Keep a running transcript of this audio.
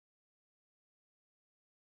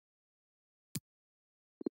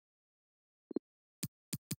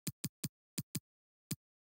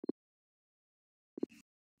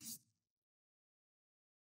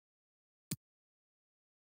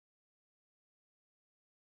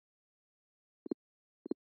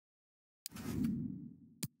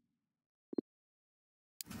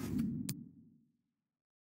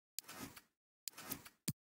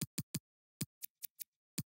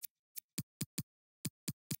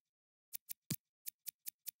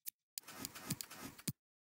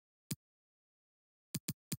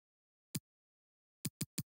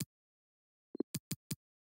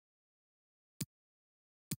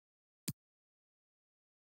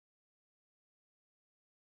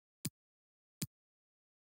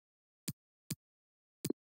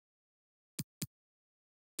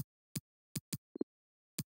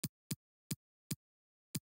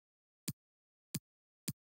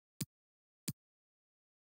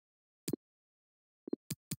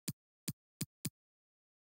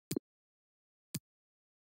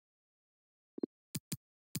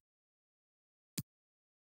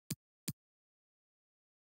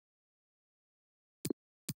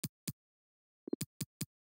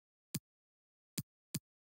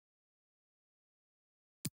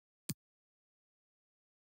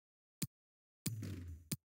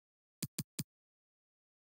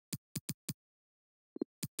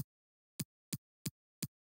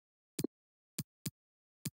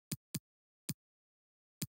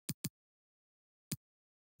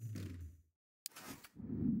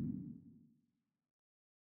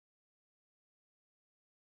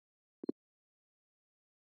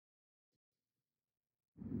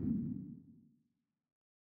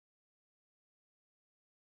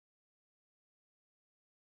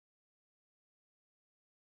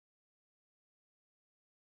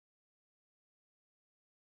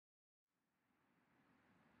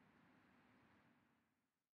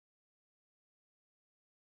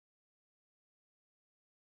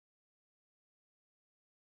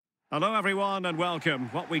Hello everyone and welcome.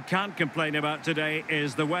 What we can't complain about today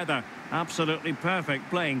is the weather. Absolutely perfect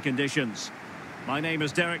playing conditions. My name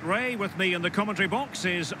is Derek Ray. With me in the commentary box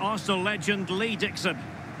is Arsenal legend Lee Dixon.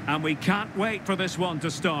 And we can't wait for this one to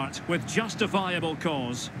start with justifiable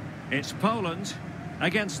cause. It's Poland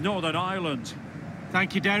against Northern Ireland.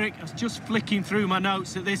 Thank you, Derek. I was just flicking through my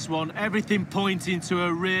notes at this one. Everything pointing to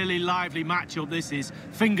a really lively matchup this is.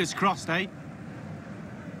 Fingers crossed, eh?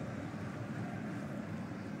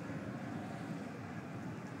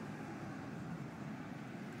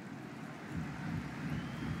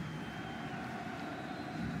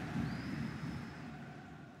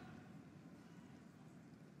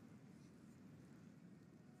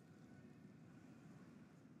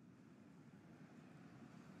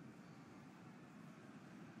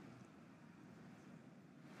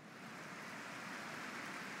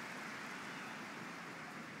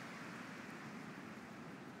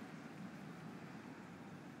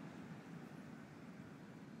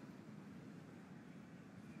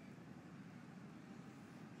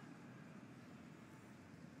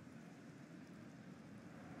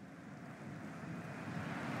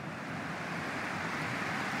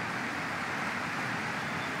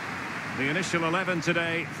 The initial 11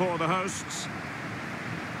 today for the hosts.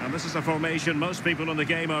 And this is a formation most people in the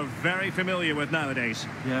game are very familiar with nowadays.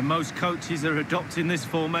 Yeah, most coaches are adopting this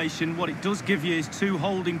formation. What it does give you is two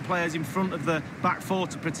holding players in front of the back four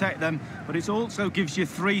to protect them, but it also gives you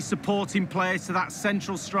three supporting players to that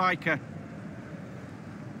central striker.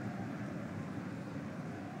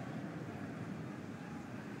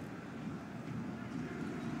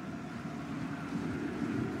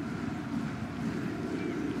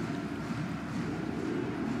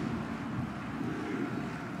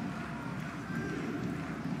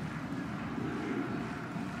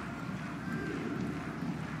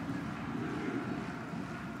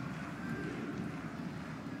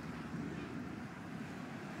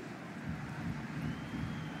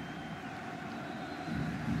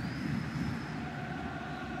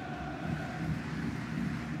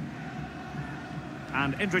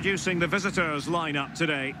 And introducing the visitors lineup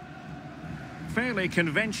today. Fairly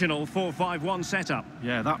conventional 4-5-1 setup.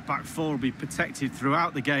 Yeah, that back four will be protected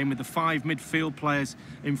throughout the game with the five midfield players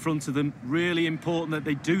in front of them. Really important that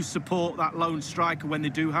they do support that lone striker when they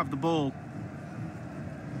do have the ball.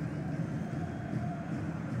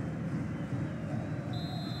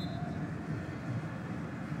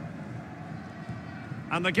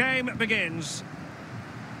 And the game begins.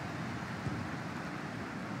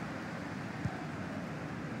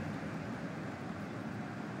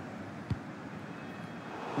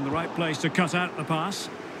 In the right place to cut out the pass.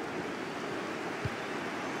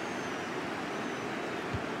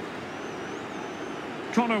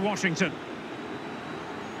 Connor Washington.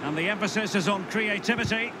 And the emphasis is on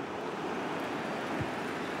creativity.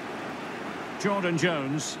 Jordan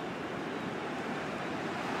Jones.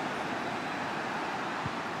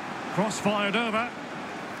 Cross fired over.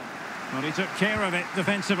 Well, he took care of it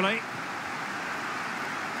defensively.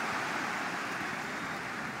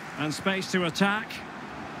 And space to attack.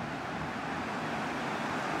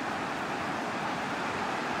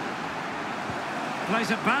 Plays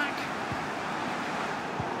it back.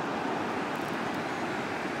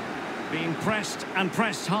 Being pressed and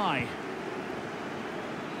pressed high.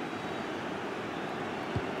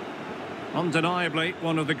 Undeniably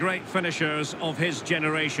one of the great finishers of his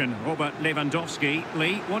generation, Robert Lewandowski.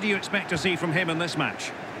 Lee, what do you expect to see from him in this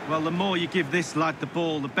match? Well, the more you give this lad the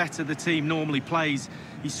ball, the better the team normally plays.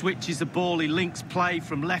 He switches the ball, he links play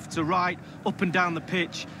from left to right, up and down the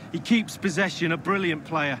pitch. He keeps possession, a brilliant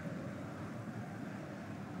player.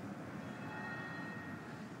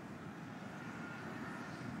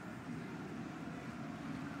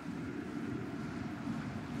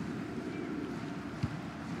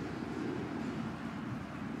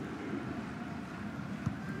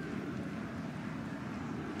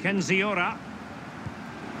 Kenziora.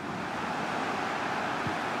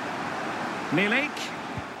 Milik.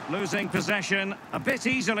 Losing possession a bit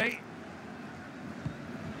easily.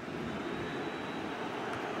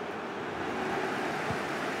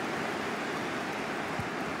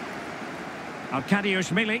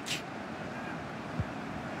 Arkadiusz Milik.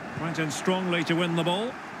 Went in strongly to win the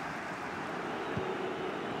ball.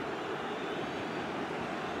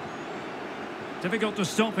 Difficult to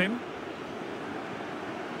stop him.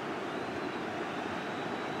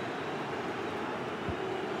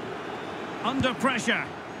 Under pressure.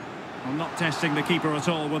 Well, not testing the keeper at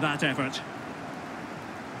all with that effort.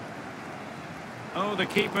 Oh, the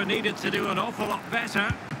keeper needed to do an awful lot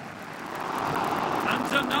better. And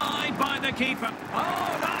denied by the keeper.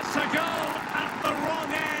 Oh, that's a goal at the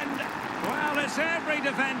wrong end. Well, it's every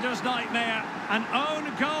defender's nightmare. An own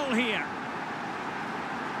goal here.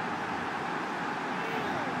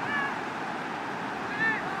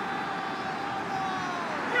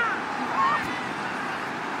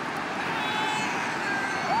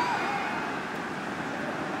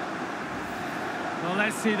 Well,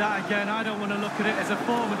 let's see that again. I don't want to look at it as a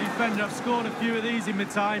former defender. I've scored a few of these in my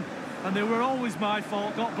time, and they were always my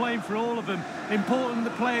fault. Got blamed for all of them. Important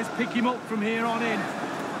the players pick him up from here on in.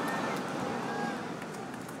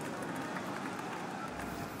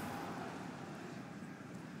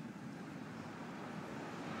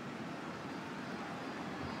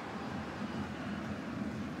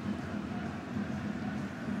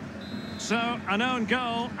 So, an own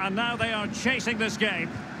goal, and now they are chasing this game.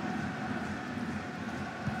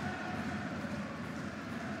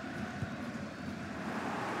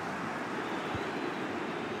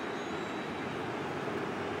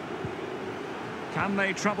 Can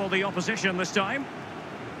they trouble the opposition this time?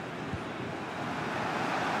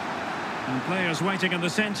 And players waiting in the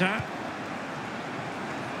centre.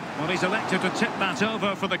 Well, he's elected to tip that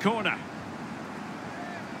over for the corner.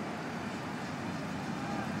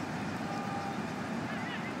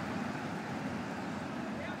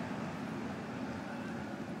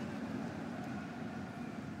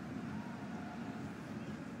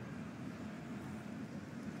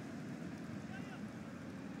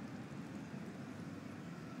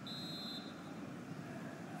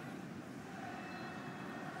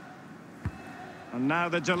 And now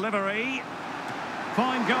the delivery.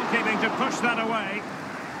 Fine goalkeeping to push that away.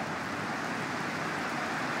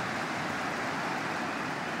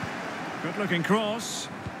 Good-looking cross.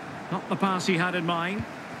 Not the pass he had in mind.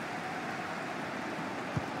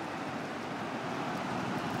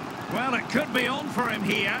 Well, it could be on for him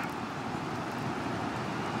here.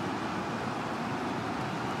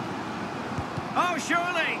 Oh,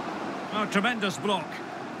 surely! Oh, tremendous block.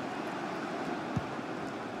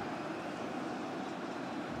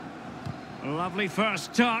 Lovely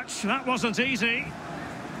first touch. That wasn't easy.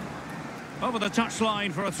 Over the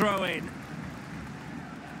touchline for a throw-in.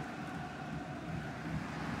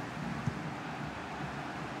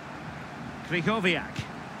 Krychowiak.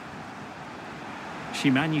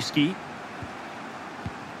 Szymański.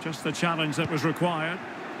 Just the challenge that was required.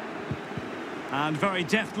 And very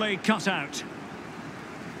deftly cut out.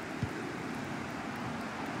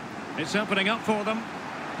 It's opening up for them.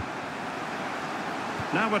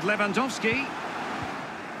 Now with Lewandowski.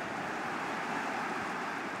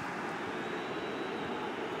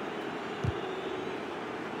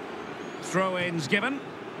 Throw-ins given.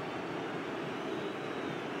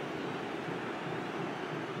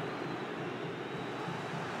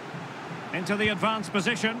 Into the advanced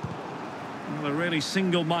position. Well, a really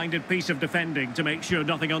single-minded piece of defending to make sure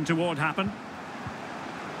nothing untoward happened.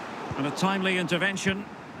 And a timely intervention.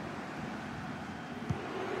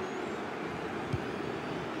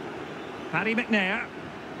 Paddy McNair.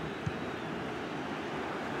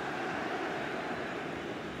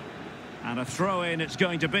 And a throw-in it's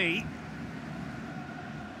going to be.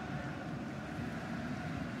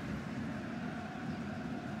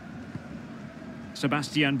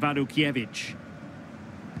 Sebastian Warukiewicz.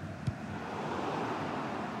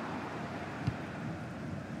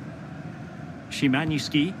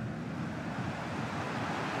 Szymański.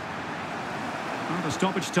 Well, the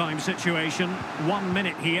stoppage time situation. 1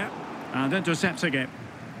 minute here. And intercepting it.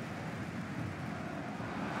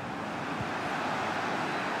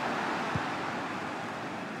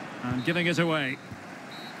 And giving it away.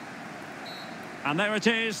 And there it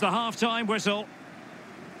is, the half-time whistle.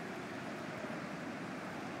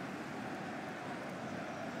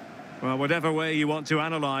 Well, whatever way you want to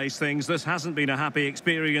analyse things, this hasn't been a happy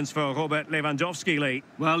experience for Robert Lewandowski, Lee.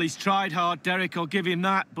 Well, he's tried hard, Derek, I'll give him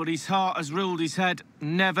that, but his heart has ruled his head.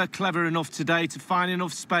 Never clever enough today to find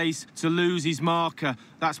enough space to lose his marker.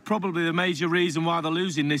 That's probably the major reason why they're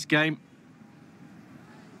losing this game.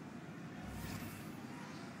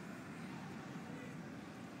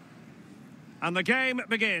 And the game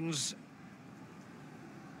begins.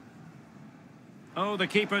 Oh, the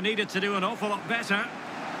keeper needed to do an awful lot better.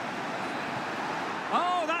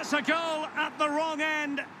 Oh, that's a goal at the wrong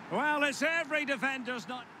end. Well, it's every defender's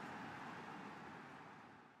not...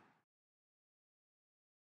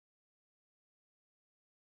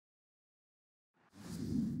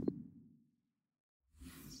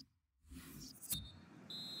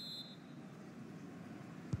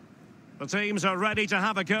 The teams are ready to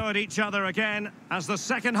have a go at each other again as the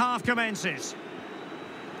second half commences.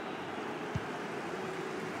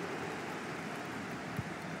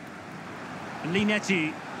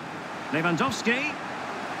 Linetti. Lewandowski.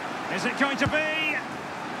 Is it going to be?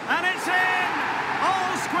 And it's in!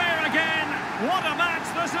 All square again! What a match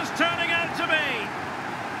this is turning out to be!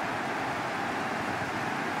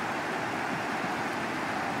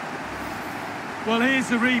 Well, here's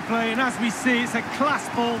the replay, and as we see, it's a class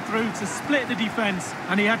ball through to split the defence,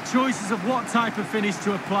 and he had choices of what type of finish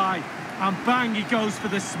to apply. And bang, he goes for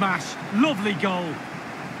the smash. Lovely goal.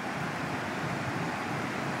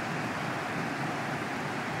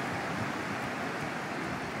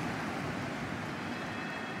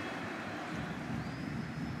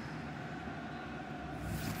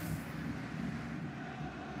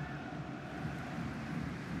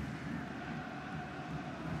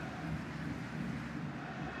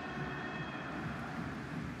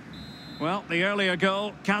 Well, the earlier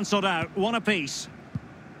goal cancelled out, one apiece.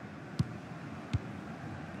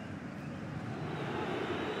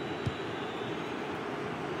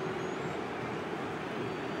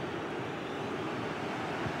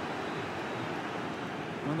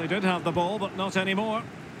 Well, they did have the ball, but not anymore.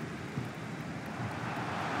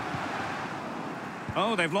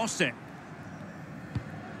 Oh, they've lost it.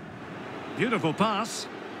 Beautiful pass.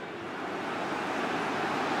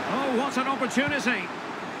 Oh, what an opportunity.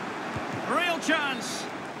 Real chance.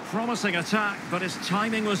 Promising attack, but his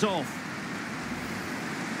timing was off.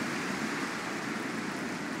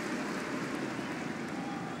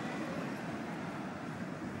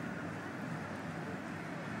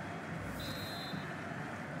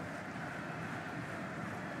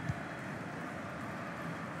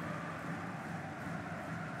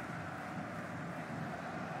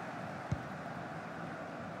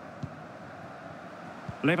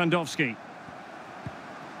 Lewandowski.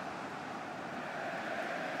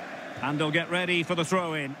 And they'll get ready for the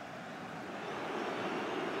throw-in.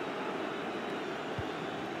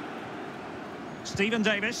 Stephen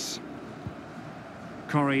Davis.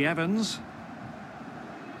 Corey Evans.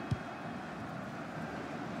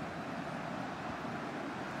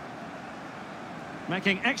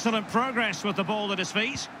 Making excellent progress with the ball at his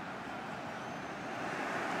feet.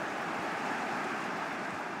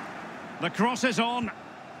 The cross is on.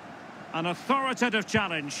 An authoritative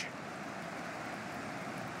challenge.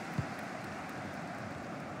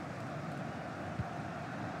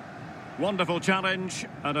 Wonderful challenge,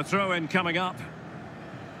 and a throw-in coming up.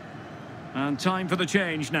 And time for the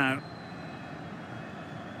change now.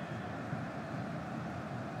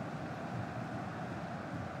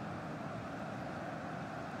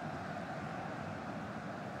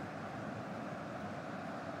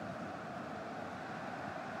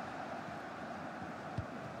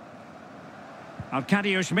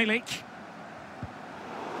 Arkadiusz Milik.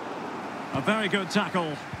 A very good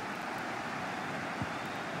tackle.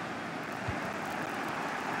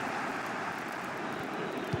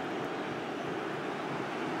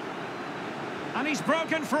 And he's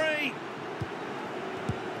broken free.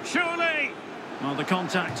 Surely. Well, the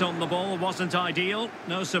contact on the ball wasn't ideal.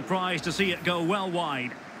 No surprise to see it go well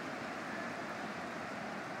wide.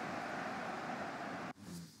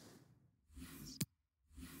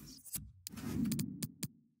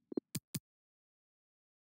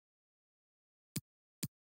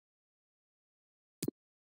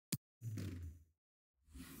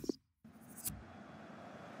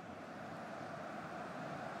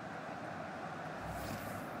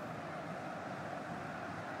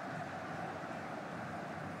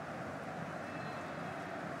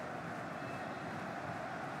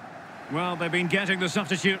 Well, they've been getting the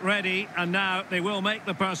substitute ready, and now they will make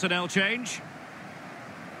the personnel change.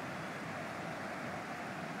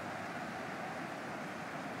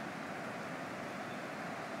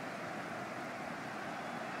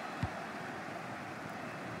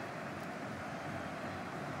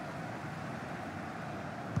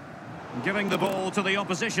 Giving the ball to the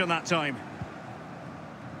opposition that time.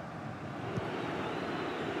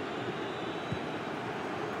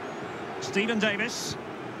 Stephen Davis.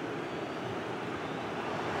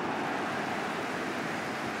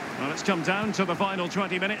 Well, it's come down to the final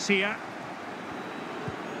 20 minutes here.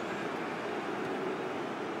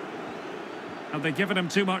 Have they given him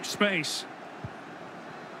too much space?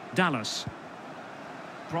 Dallas.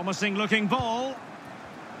 Promising looking ball.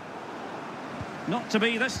 Not to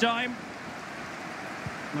be this time.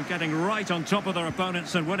 They're getting right on top of their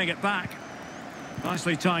opponents and winning it back.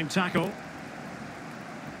 Nicely timed tackle.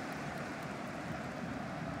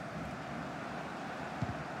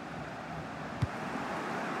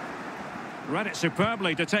 Read it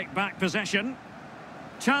superbly to take back possession.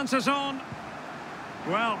 Chances on.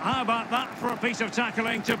 Well, how about that for a piece of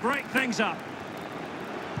tackling to break things up?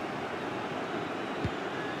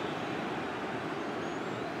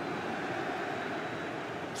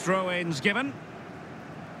 Throw-ins given.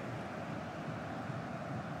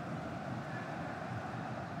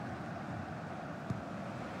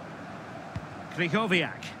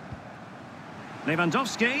 Krychowiak.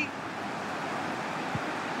 Lewandowski.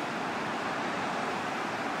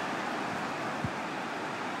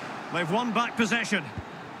 They've won back possession.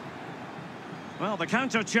 Well, the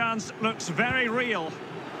counter chance looks very real.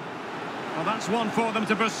 Well, that's one for them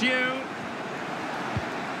to pursue.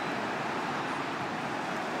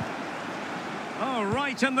 Oh,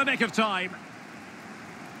 right in the nick of time.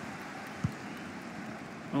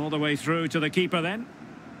 All the way through to the keeper then.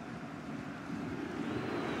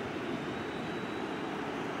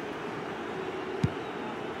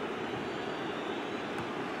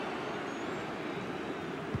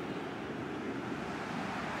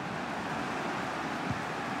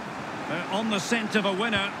 They're on the scent of a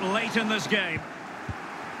winner late in this game.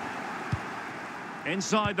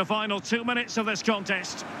 Inside the final 2 minutes of this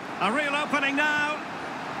contest. A real opening now.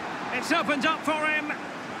 It's opened up for him.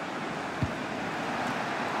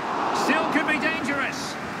 Still could be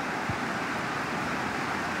dangerous.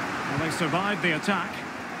 Well, they survived the attack.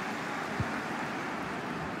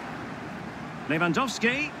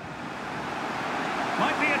 Lewandowski.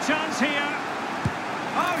 Might be a chance here.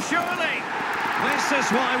 Oh, surely. This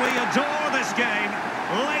is why we adore this game.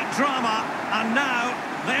 Late drama, and now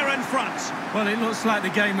they're in front. Well, it looks like the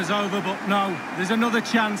game is over, but no, there's another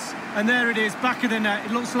chance. And there it is, back of the net.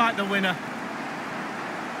 It looks like the winner.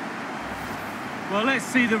 Well, let's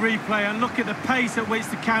see the replay and look at the pace at which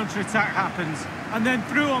the counter-attack happens. And then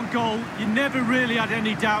through on goal, you never really had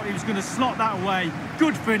any doubt he was going to slot that away.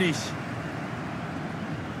 Good finish.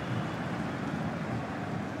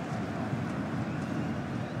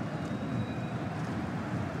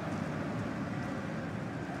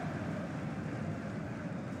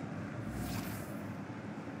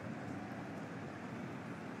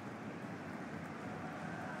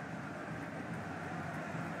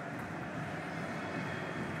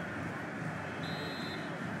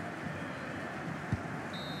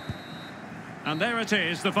 And there it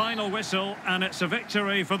is, the final whistle, and it's a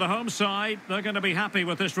victory for the home side. They're going to be happy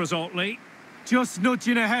with this result, Lee. Just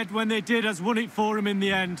nudging ahead when they did has won it for him in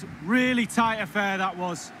the end. Really tight affair that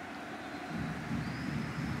was.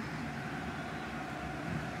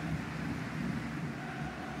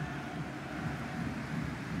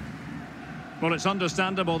 Well, it's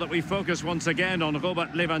understandable that we focus once again on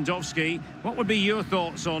Robert Lewandowski. What would be your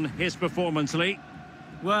thoughts on his performance, Lee?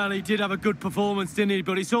 Well, he did have a good performance, didn't he?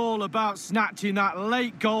 But it's all about snatching that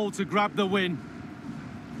late goal to grab the win.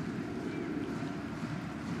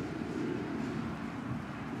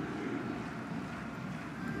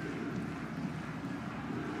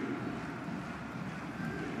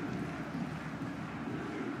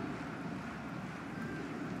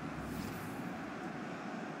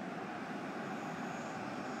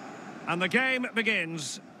 And the game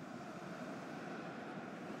begins.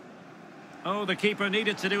 Oh, the keeper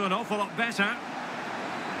needed to do an awful lot better.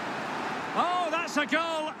 Oh, that's a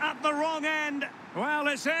goal at the wrong end. Well,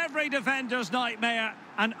 it's every defender's nightmare.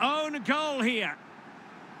 An own goal here.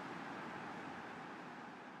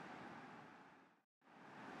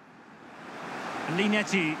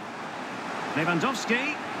 Linetti.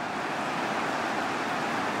 Lewandowski.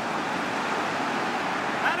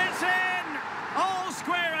 And it's in! All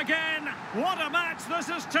square again. What a match this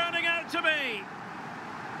is turning out to be.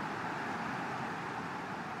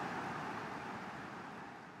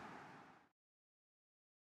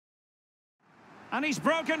 And he's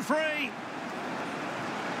broken free.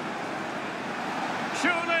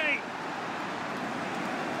 Surely.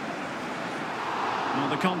 Well,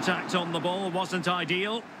 the contact on the ball wasn't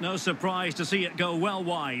ideal. No surprise to see it go well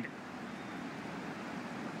wide.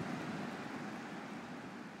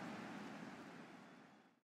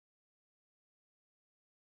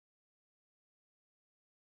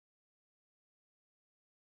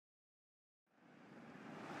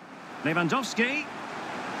 Lewandowski.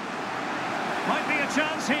 Might be a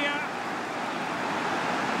chance here.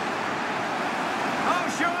 Oh,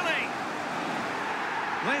 surely.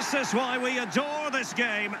 This is why we adore this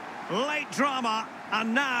game. Late drama,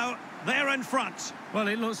 and now they're in front. Well,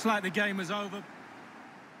 it looks like the game is over.